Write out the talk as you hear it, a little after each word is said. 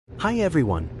Hi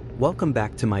everyone, welcome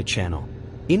back to my channel.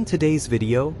 In today's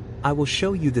video, I will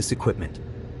show you this equipment,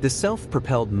 the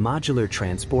Self-Propelled Modular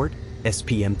Transport,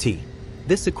 SPMT.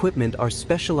 This equipment are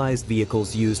specialized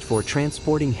vehicles used for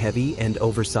transporting heavy and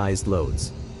oversized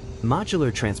loads.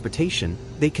 Modular transportation,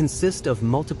 they consist of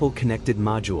multiple connected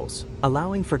modules,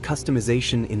 allowing for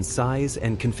customization in size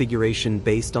and configuration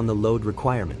based on the load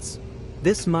requirements.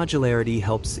 This modularity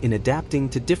helps in adapting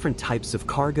to different types of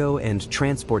cargo and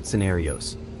transport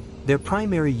scenarios. Their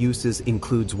primary uses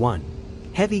includes 1.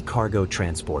 Heavy cargo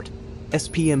transport.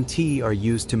 SPMT are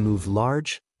used to move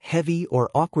large, heavy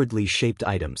or awkwardly shaped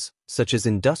items, such as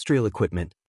industrial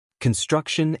equipment,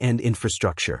 construction and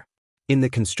infrastructure. In the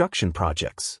construction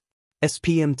projects,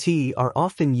 SPMT are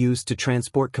often used to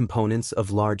transport components of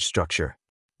large structure,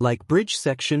 like bridge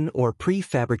section or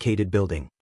prefabricated building.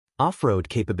 Off-road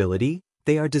capability,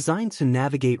 they are designed to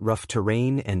navigate rough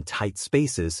terrain and tight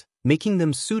spaces, making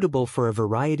them suitable for a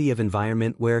variety of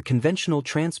environment where conventional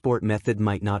transport method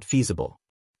might not feasible.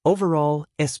 Overall,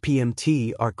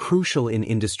 SPMT are crucial in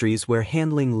industries where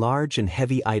handling large and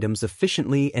heavy items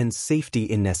efficiently and safety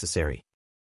is necessary.